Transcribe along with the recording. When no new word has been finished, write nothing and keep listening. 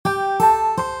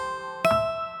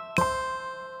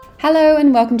Hello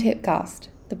and welcome to Hipcast,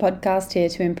 the podcast here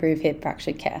to improve hip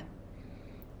fracture care.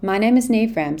 My name is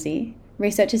Neve Ramsey,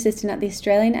 Research Assistant at the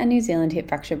Australian and New Zealand Hip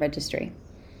Fracture Registry.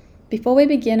 Before we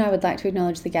begin, I would like to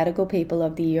acknowledge the Gadigal people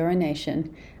of the Eora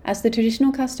Nation as the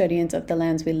traditional custodians of the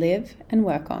lands we live and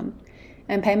work on,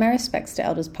 and pay my respects to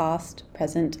elders past,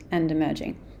 present, and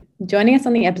emerging. Joining us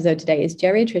on the episode today is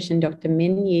geriatrician Dr.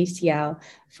 Min Yi Xiao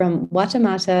from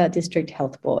Waitemata District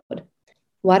Health Board.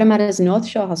 Waitemata's North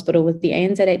Shore Hospital was the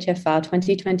ANZHFR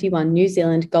 2021 New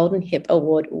Zealand Golden Hip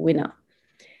Award winner.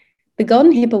 The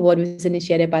Golden Hip Award was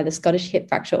initiated by the Scottish Hip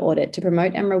Fracture Audit to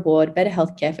promote and reward better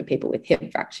healthcare for people with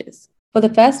hip fractures. For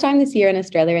the first time this year in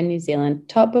Australia and New Zealand,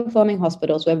 top performing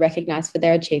hospitals were recognised for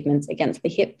their achievements against the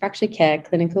Hip Fracture Care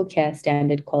Clinical Care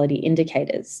Standard Quality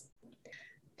Indicators.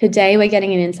 Today, we're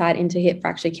getting an insight into hip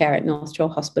fracture care at North Shore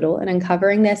Hospital and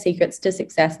uncovering their secrets to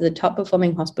success as a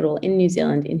top-performing hospital in New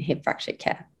Zealand in hip fracture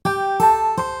care.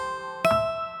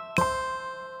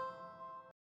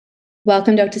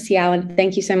 Welcome, Dr. Xiao, and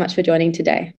thank you so much for joining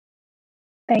today.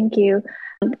 Thank you.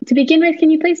 To begin with, can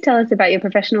you please tell us about your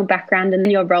professional background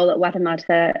and your role at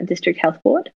Waitemata District Health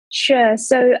Board? Sure.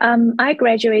 So I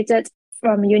graduated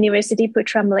from University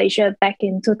Putra Malaysia back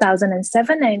in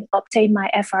 2007 and obtained my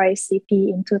FRACP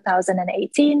in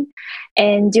 2018.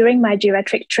 And during my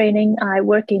geriatric training, I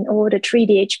worked in all the 3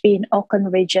 DHB in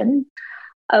Auckland region.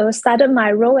 I started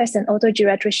my role as an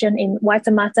orthogeriatrician in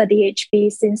Waitemata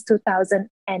DHB since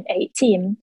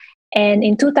 2018. And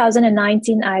in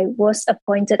 2019, I was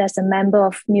appointed as a member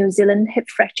of New Zealand Hip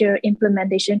Fracture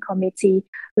Implementation Committee,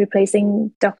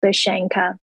 replacing Dr.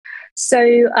 Shankar.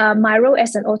 So my role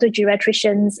as an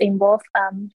orthogeriatrician involved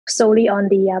solely on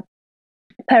the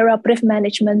perioperative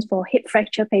management for hip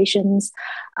fracture patients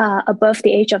above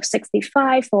the age of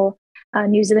 65 for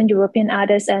New Zealand European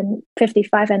adults and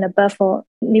 55 and above for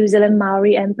New Zealand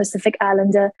Maori and Pacific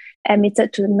Islander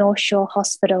admitted to North Shore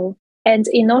Hospital. And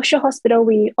in North Shore Hospital,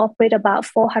 we operate about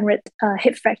 400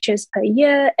 hip fractures per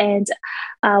year. And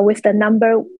with the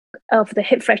number of the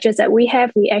hip fractures that we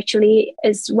have, we actually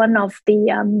is one of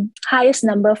the highest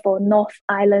number for North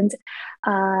Island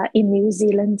in New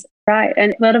Zealand. Right.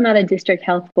 And Waitemata District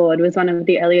Health Board was one of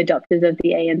the early adopters of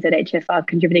the ANZHFR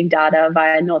contributing data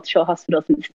via North Shore Hospital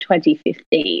since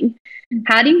 2015.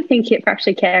 How do you think hip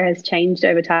fracture care has changed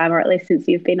over time, or at least since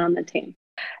you've been on the team?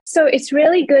 So it's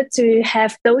really good to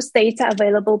have those data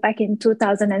available back in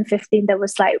 2015. That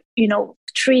was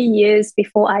 3 years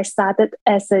before I started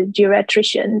as a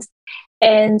geriatrician.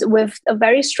 And with a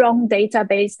very strong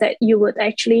database that you would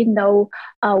actually know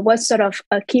what sort of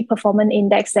a key performance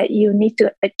index that you need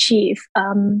to achieve.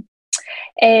 And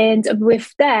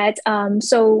with that,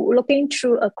 so looking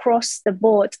through across the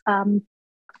board,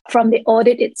 from the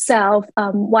audit itself,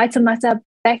 Waitemata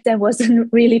back then wasn't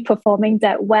really performing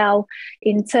that well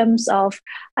in terms of,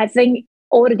 I think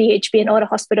all the DHB and all the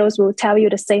hospitals will tell you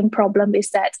the same problem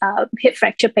is that hip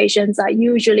fracture patients are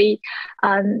usually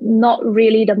not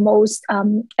really the most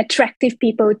attractive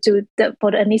people for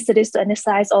the anaesthetist to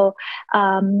anesthetize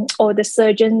or the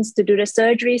surgeons to do the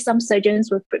surgery. Some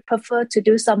surgeons would prefer to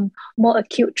do some more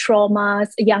acute traumas,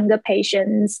 younger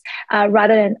patients,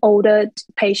 rather than older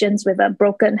patients with a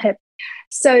broken hip.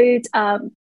 So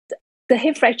the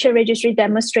hip fracture registry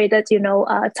demonstrated,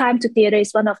 time to theatre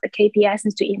is one of the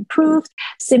KPIs to improve.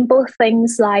 Simple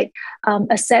things like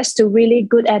access to really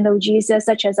good analgesia,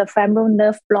 such as a femoral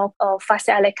nerve block or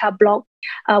fascia iliaca block,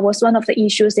 was one of the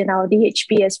issues in our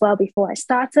DHB as well before I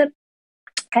started.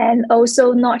 And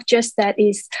also not just that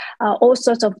is all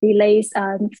sorts of delays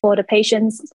for the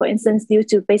patients, for instance, due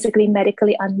to basically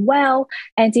medically unwell,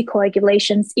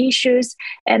 anticoagulations issues,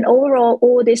 and overall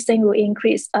all these things will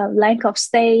increase length of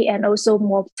stay and also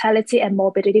mortality and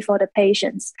morbidity for the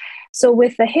patients. So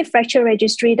with the hip fracture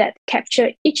registry that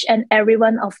capture each and every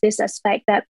one of this aspect,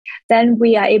 that then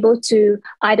we are able to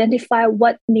identify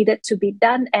what needed to be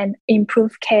done and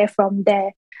improve care from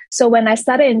there. So when I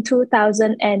started in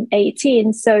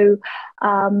 2018, so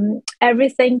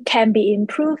everything can be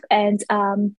improved, and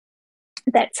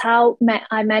that's how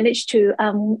I managed to,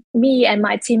 me and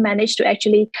my team managed to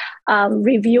actually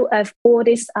review of all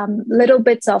these little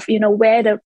bits of, where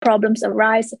the problems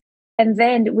arise. And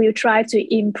then we'll try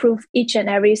to improve each and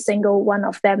every single one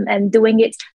of them and doing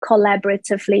it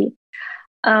collaboratively.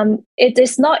 It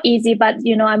is not easy, but,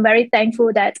 I'm very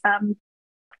thankful that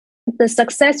the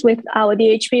success with our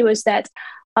DHB was that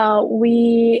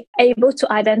we able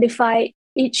to identify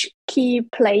each key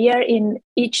player in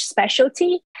each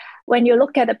specialty. When you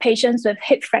look at the patients with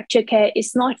hip fracture care,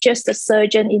 it's not just the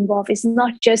surgeon involved, it's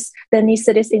not just the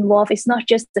anaesthetist involved, it's not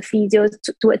just the physio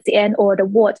towards the end or the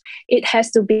ward. It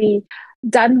has to be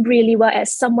done really well,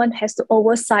 as someone has to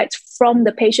oversight from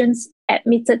the patients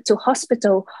admitted to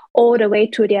hospital all the way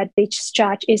to their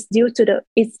discharge. It's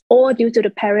all due to the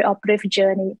perioperative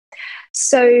journey.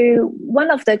 So one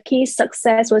of the key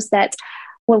success was that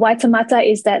with Waitemata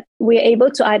is that we're able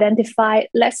to identify,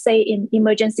 let's say in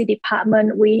emergency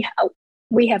department, we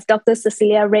have Dr.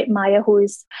 Cecilia Redmeyer, who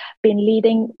has been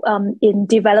leading in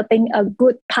developing a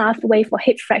good pathway for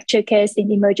hip fracture cases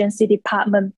in emergency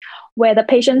department, where the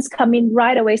patients come in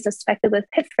right away suspected with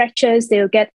hip fractures. They'll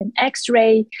get an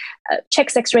X-ray,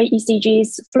 chest X-ray,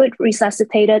 ECGs, fluid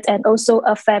resuscitated, and also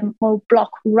a femoral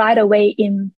block right away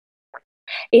in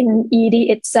ED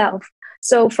itself.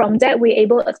 So from that, we're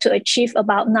able to achieve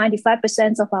about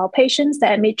 95% of our patients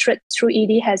that admitted through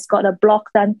ED has got a block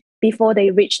done before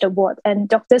they reach the ward. And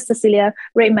Dr. Cecilia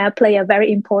Redmeyer play a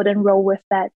very important role with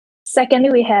that. Secondly,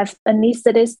 we have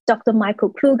anesthetist Dr.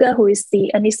 Michael Kluger, who is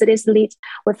the anesthetist lead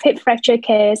with hip fracture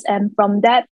cases. And from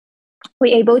that,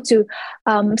 we're able to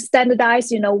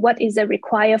standardize, what is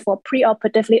required for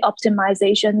preoperatively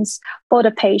optimizations for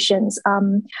the patients.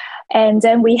 And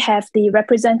then we have the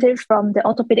representative from the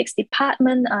orthopedics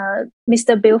department,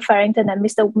 Mr. Bill Farrington and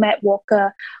Mr. Matt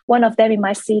Walker. One of them in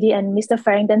my CD, and Mr.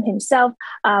 Farrington himself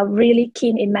are really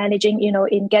keen in managing,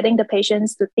 in getting the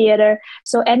patients to theater.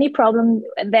 So any problem,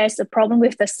 there's a problem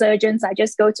with the surgeons, I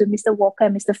just go to Mr. Walker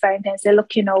and Mr. Farrington and say,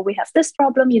 look, we have this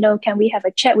problem, can we have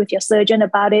a chat with your surgeon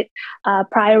about it?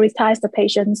 Prioritize the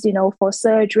patients, for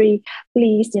surgery,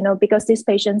 please, because these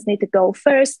patients need to go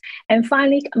first. And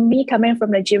finally, me coming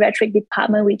from the geriatric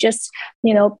department, we just,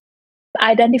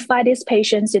 identify these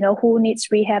patients, who needs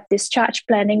rehab discharge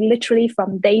planning literally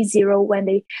from day zero when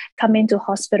they come into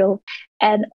hospital.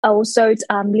 And also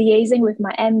liaising with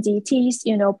my MDTs,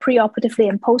 preoperatively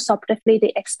and postoperatively,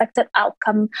 the expected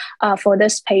outcome for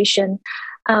this patient.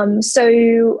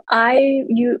 So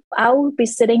I'll be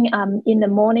sitting in the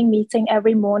morning meeting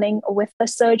every morning with the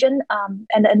surgeon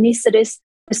and the anesthetist,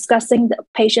 discussing the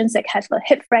patients that have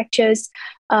hip fractures,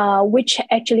 which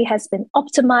actually has been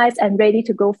optimized and ready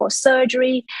to go for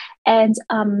surgery. And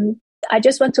I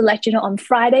just want to let you know, on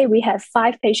Friday, we have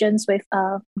 5 patients with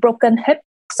broken hip.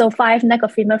 So 5 neck or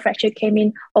femur fracture came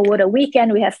in over the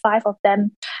weekend. We have 5 of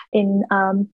them in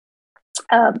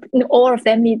all of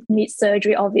them need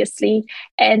surgery, obviously.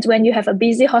 And when you have a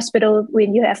busy hospital,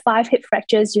 when you have 5 hip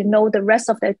fractures, the rest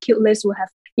of the acute list will have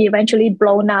eventually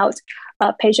blown out.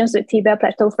 Patients with tibial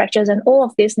plateau fractures, and all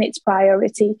of this needs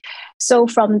priority. So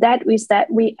from that is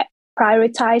that we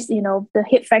prioritize, the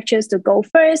hip fractures to go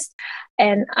first.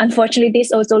 And unfortunately,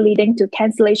 this also leading to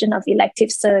cancellation of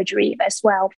elective surgery as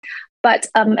well. But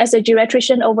as a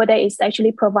geriatrician over there is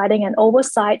actually providing an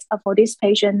oversight for these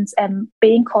patients and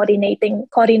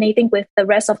coordinating with the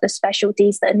rest of the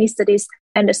specialties, the anesthetists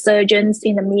and the surgeons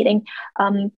in the meeting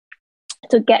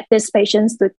to get these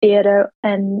patients to theater,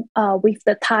 and with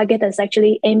the target that's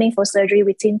actually aiming for surgery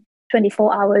within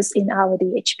 24 hours in our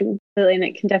DHB. And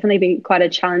it can definitely be quite a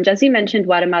challenge. As you mentioned,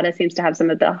 Waitemata seems to have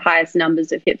some of the highest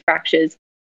numbers of hip fractures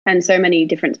and so many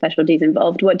different specialties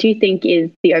involved. What do you think is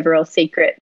the overall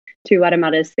secret to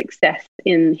Waitemata's success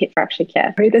in hip fracture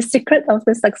care? The secret of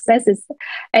the success is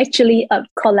actually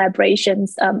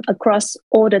collaborations across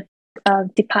all the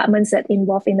departments that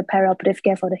involve in the perioperative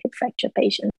care for the hip fracture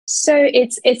patient. So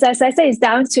it's as I say, it's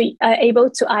down to able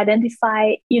to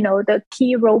identify, the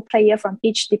key role player from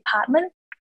each department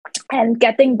and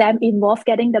getting them involved,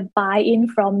 getting the buy-in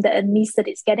from the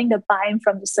anesthetist, getting the buy-in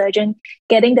from the surgeon,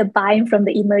 getting the buy-in from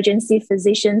the emergency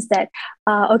physicians that,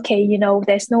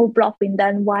 there's no block being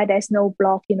done. Why there's no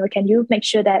block? Can you make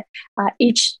sure that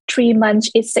each 3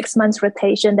 months, each 6 months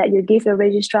rotation that you give your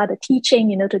registrar the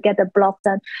teaching, to get the block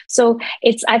done. So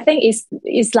I think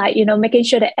it's like, making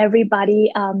sure that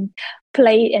everybody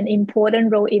play an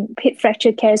important role in hip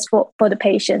fracture cares for the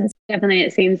patients. Definitely,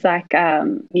 it seems like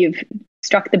you've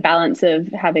struck the balance of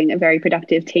having a very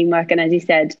productive teamwork and, as you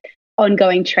said,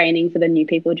 ongoing training for the new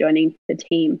people joining the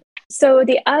team. So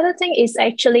the other thing is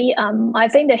actually, I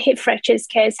think the hip fractures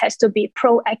case has to be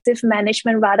proactive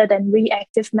management rather than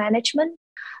reactive management.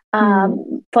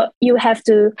 But you have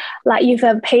to, like, if you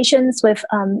have patients with,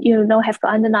 have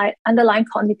got underlying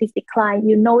cognitive decline,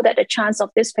 that the chance of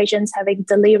these patients having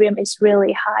delirium is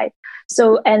really high.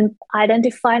 So, and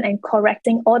identifying and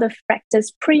correcting all the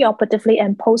factors preoperatively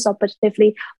and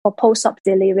postoperatively for post-op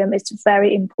delirium is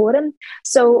very important.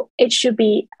 So it should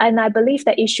be, and I believe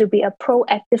that it should be a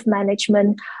proactive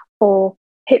management for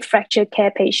hip fracture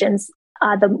care patients.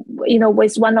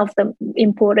 Was one of the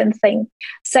important thing.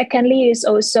 Secondly, is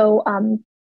also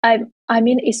I I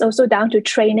mean, it's also down to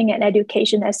training and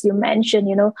education, as you mentioned,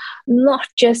 not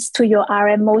just to your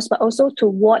RMOs, but also to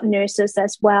ward nurses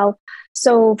as well.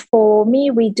 So for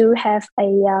me, we do have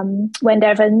when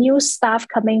there's a new staff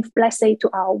coming, let's say to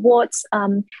our wards,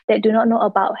 that do not know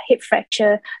about hip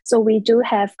fracture. So we do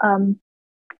have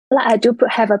I do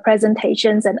have a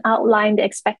presentations and outline the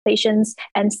expectations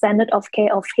and standard of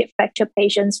care of hip fracture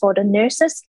patients for the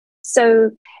nurses.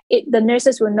 So the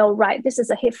nurses will know, right, this is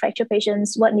a hip fracture patient,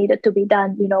 what needed to be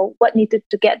done, what needed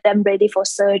to get them ready for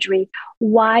surgery.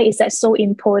 Why is that so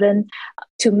important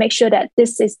to make sure that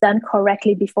this is done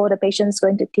correctly before the patient is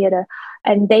going to theater?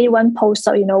 And day one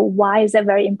post-op, why is that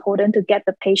very important to get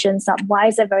the patients up? Why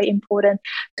is that very important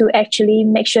to actually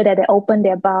make sure that they open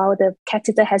their bowel, the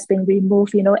catheter has been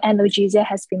removed, analgesia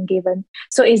has been given.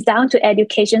 So it's down to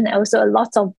education, and also a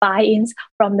lot of buy-ins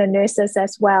from the nurses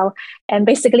as well. And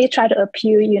basically try to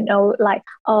appeal,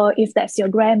 if that's your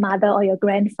grandmother or your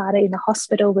grandfather in a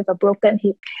hospital with a broken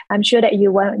hip, I'm sure that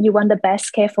you want the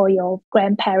best care for your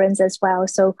grandparents as well.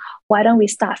 So why don't we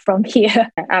start from here?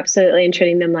 Absolutely, and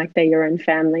treating them like they're your own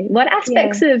family. What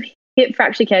aspects of hip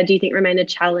fracture care do you think remain a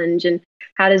challenge, and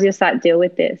how does your site deal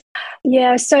with this?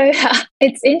 Yeah, so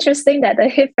it's interesting that the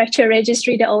hip fracture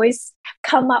registry, they always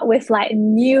come up with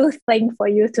new thing for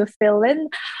you to fill in.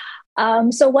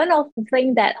 So one of the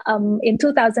things that in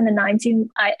 2019,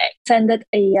 I attended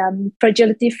a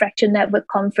Fragility Fracture Network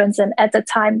conference, and at the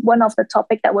time, one of the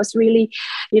topic that was really,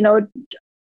 right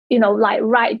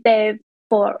there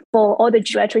for all the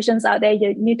geriatricians out there,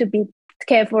 you need to be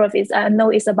careful of is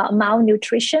it's about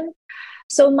malnutrition.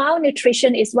 So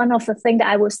malnutrition is one of the things that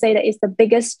I would say that is the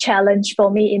biggest challenge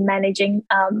for me in managing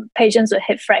patients with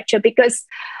hip fracture, because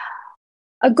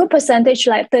a good percentage,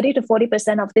 like 30 to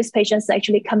 40% of these patients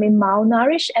actually come in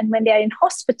malnourished. And when they are in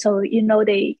hospital,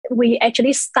 we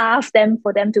actually starve them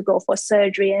for them to go for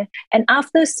surgery. And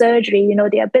after surgery,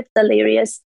 they're a bit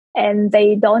delirious and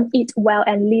they don't eat well,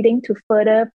 and leading to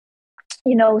further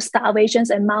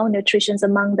starvations and malnutritions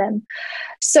among them.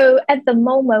 So at the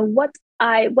moment, what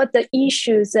the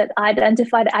issues that I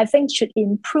identified I think should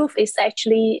improve is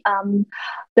actually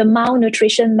the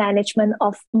malnutrition management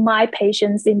of my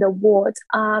patients in the ward.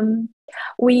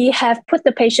 We have put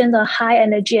the patients on high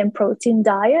energy and protein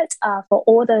diet for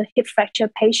all the hip fracture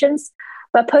patients,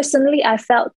 but personally I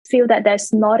feel that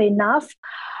there's not enough.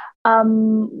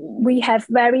 We have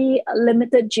very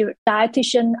limited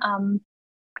dietitian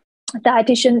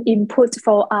input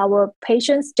for our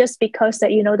patients, just because that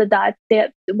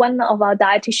one of our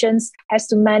dietitians has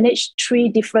to manage 3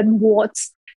 different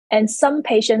wards, and some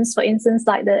patients, for instance,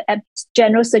 like the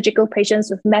general surgical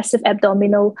patients with massive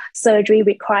abdominal surgery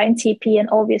requiring TP, and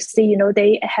obviously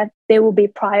they will be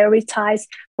prioritized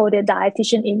for their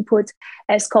dietitian input,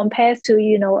 as compared to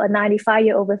a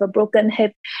 95-year-old with a broken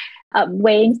hip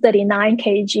weighing 39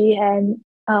 kg, and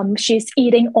she's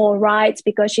eating all right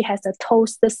because she has a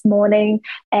toast this morning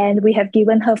and we have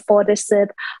given her Fortisip.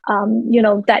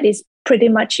 That is pretty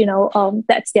much,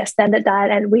 that's their standard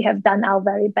diet, and we have done our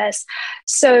very best.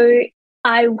 So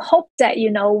I hope that,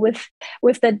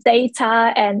 with the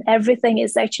data and everything,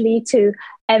 is actually to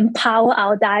empower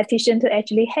our dietitian to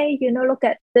actually, hey, look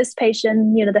at this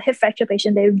patient, the hip fracture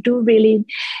patient, they do really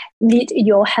need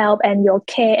your help and your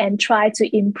care, and try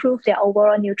to improve their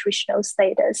overall nutritional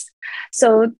status.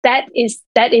 So that is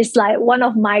like one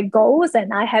of my goals,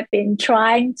 and I have been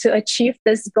trying to achieve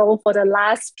this goal for the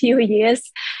last few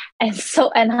years.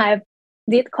 And I've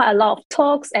did quite a lot of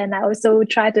talks, and I also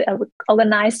try to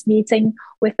organize meeting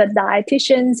with the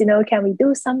dietitians. Can we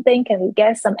do something? Can we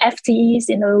get some FTEs?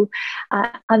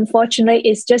 Unfortunately,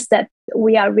 it's just that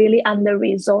we are really under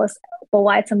resourced for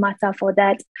Waitemata for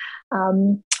that.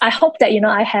 I hope that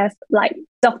I have like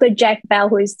Dr. Jack Bell,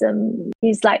 who is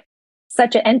he's like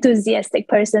such an enthusiastic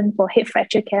person for hip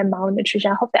fracture care and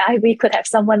malnutrition. I hope that we could have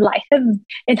someone like him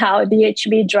in our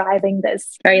DHB driving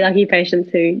this. Very lucky patients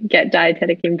who get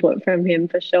dietetic input from him,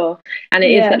 for sure. And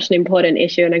it is such an important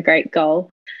issue and a great goal.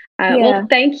 Well,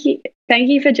 thank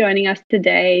you for joining us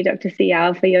today, Dr.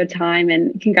 Siao, for your time,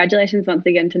 and congratulations once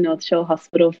again to North Shore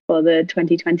Hospital for the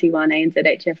 2021 ANZ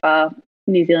HFR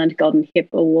New Zealand Golden Hip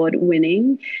Award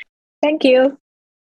winning. Thank you.